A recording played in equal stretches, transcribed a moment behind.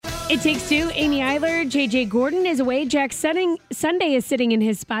It Takes Two, Amy Eiler, JJ Gordon is away. Jack Sunday is sitting in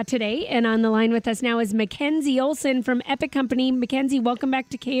his spot today. And on the line with us now is Mackenzie Olson from Epic Company. Mackenzie, welcome back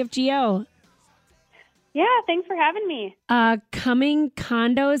to KFGO. Yeah, thanks for having me.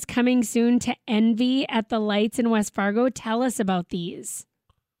 Condos coming soon to Envy at the Lights in West Fargo. Tell us about these.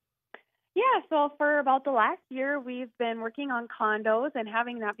 Yeah, so for about the last year, we've been working on condos and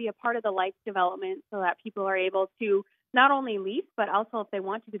having that be a part of the Lights development so that people are able to not only lease, but also if they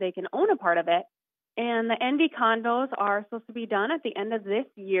want to, they can own a part of it. And the Envy condos are supposed to be done at the end of this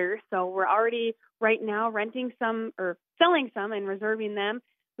year. So we're already right now renting some or selling some and reserving them.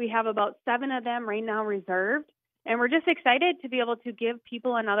 We have about 7 of them right now reserved. And we're just excited to be able to give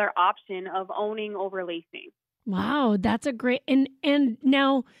people another option of owning over leasing. Wow, that's a great, and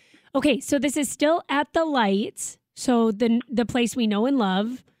now, okay, so this is still at the Lights. So the place we know and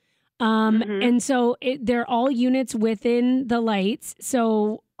love. And so they're all units within the Lights.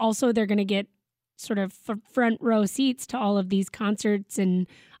 So also they're going to get sort of front row seats to all of these concerts and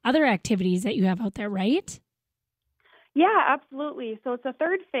other activities that you have out there, right? Yeah, absolutely. So it's a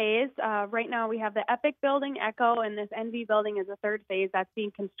third phase. Right now we have the Epic building, Echo, and this Envy building is a third phase that's being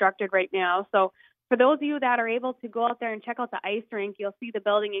constructed right now. So for those of you that are able to go out there and check out the ice rink, you'll see the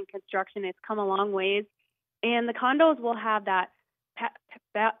building in construction. It's come a long ways. And the condos will have that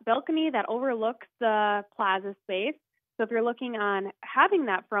balcony that overlooks the plaza space. So if you're looking on having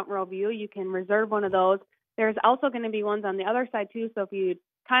that front row view, you can reserve one of those. There's also going to be ones on the other side too. So if you'd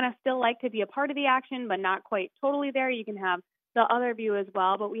kind of still like to be a part of the action, but not quite totally there, you can have the other view as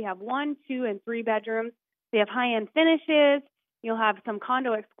well. But we have 1, 2, and 3 bedrooms. They have high-end finishes. You'll have some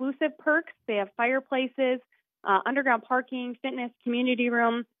condo exclusive perks. They have fireplaces, underground parking, fitness, community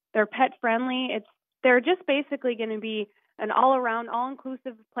room. They're pet friendly. They're just basically going to be an all-around,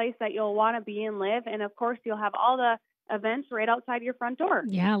 all-inclusive place that you'll want to be and live. And, of course, you'll have all the events right outside your front door.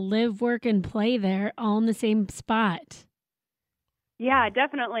 Yeah, live, work, and play there all in the same spot. Yeah,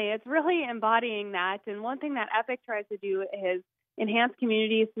 definitely. It's really embodying that. And one thing that Epic tries to do is enhance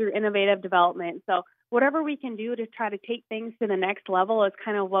communities through innovative development. So whatever we can do to try to take things to the next level is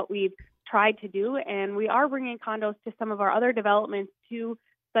kind of what we've tried to do. And we are bringing condos to some of our other developments too,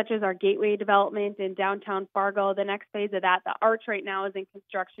 such as our Gateway development in downtown Fargo. The next phase of that, the Arch right now is in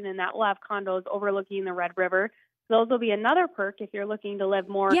construction, and that will have condos overlooking the Red River. So those will be another perk if you're looking to live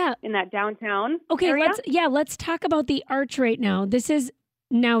more in that downtown area. Let's talk about the Arch right now. This is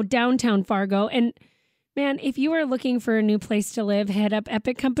now downtown Fargo. And man, if you are looking for a new place to live, head up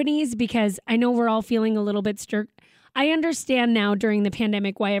Epic Companies, because I know we're all feeling a little bit stir. I understand now during the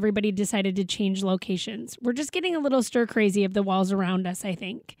pandemic why everybody decided to change locations. We're just getting a little stir crazy of the walls around us, I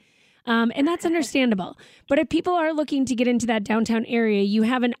think. And that's understandable. But if people are looking to get into that downtown area, you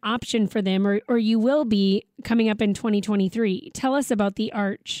have an option for them, or you will be coming up in 2023. Tell us about the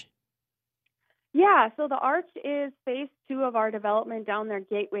Arch. Yeah, so the Arch is phase 2 of our development down there,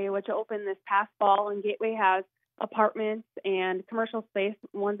 Gateway, which opened this past fall. And Gateway has apartments and commercial space,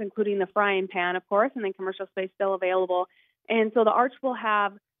 ones including the frying pan, of course, and then commercial space still available. And so the Arch will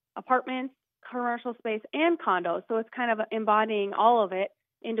have apartments, commercial space, and condos. So it's kind of embodying all of it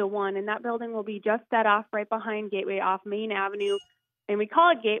into one. And that building will be just set off right behind Gateway off Main Avenue. And we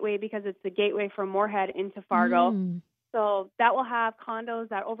call it Gateway because it's the gateway from Moorhead into Fargo. So that will have condos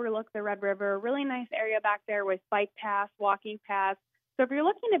that overlook the Red River, really nice area back there with bike paths, walking paths. So if you're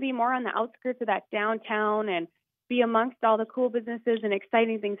looking to be more on the outskirts of that downtown and be amongst all the cool businesses and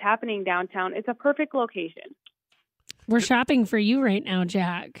exciting things happening downtown, it's a perfect location. We're shopping for you right now,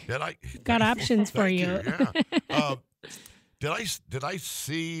 Jack. Got options for you. Yeah. Did I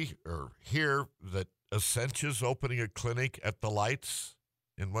see or hear that Essentia's opening a clinic at the Lights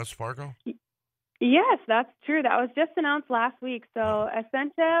in West Fargo? Yes, that's true. That was just announced last week. So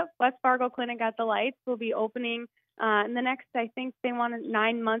Essentia West Fargo Clinic at the Lights will be opening in the next, I think they wanted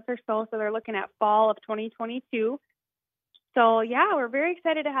 9 months or so. So they're looking at fall of 2022. So, yeah, we're very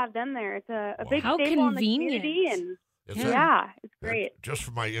excited to have them there. It's a big staple in the community. And it's great. Just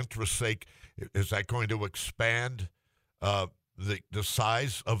for my interest's sake, is that going to expand the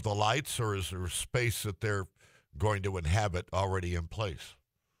size of the Lights, or is there a space that they're going to inhabit already in place?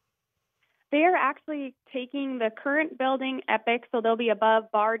 They are actually taking the current building, Epic, so they'll be above,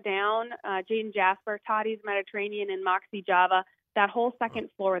 bar down, Jade and Jasper, Toddy's Mediterranean, and Moxie Java, that whole second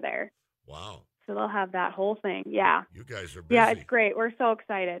floor there. Wow. So they'll have that whole thing, yeah. You guys are busy. Yeah, it's great. We're so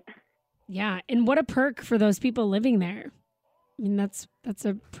excited. Yeah, and what a perk for those people living there. I mean, that's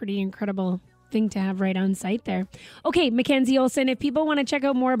a pretty incredible thing to have right on site there. Okay, Mackenzie Olson, if people want to check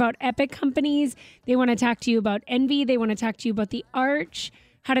out more about Epic Companies, they want to talk to you about Envy, they want to talk to you about the Arch,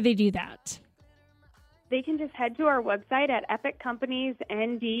 how do they do that? they can just head to our website at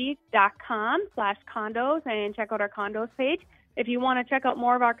epiccompaniesnd.com/condos and check out our condos page. If you want to check out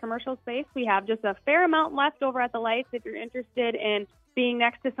more of our commercial space, we have just a fair amount left over at the Lights. If you're interested in being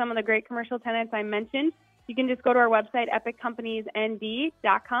next to some of the great commercial tenants I mentioned, you can just go to our website,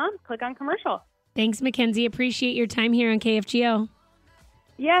 epiccompaniesnd.com, click on commercial. Thanks, Mackenzie. Appreciate your time here on KFGO.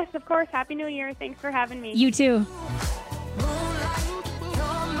 Yes, of course. Happy New Year. Thanks for having me. You too.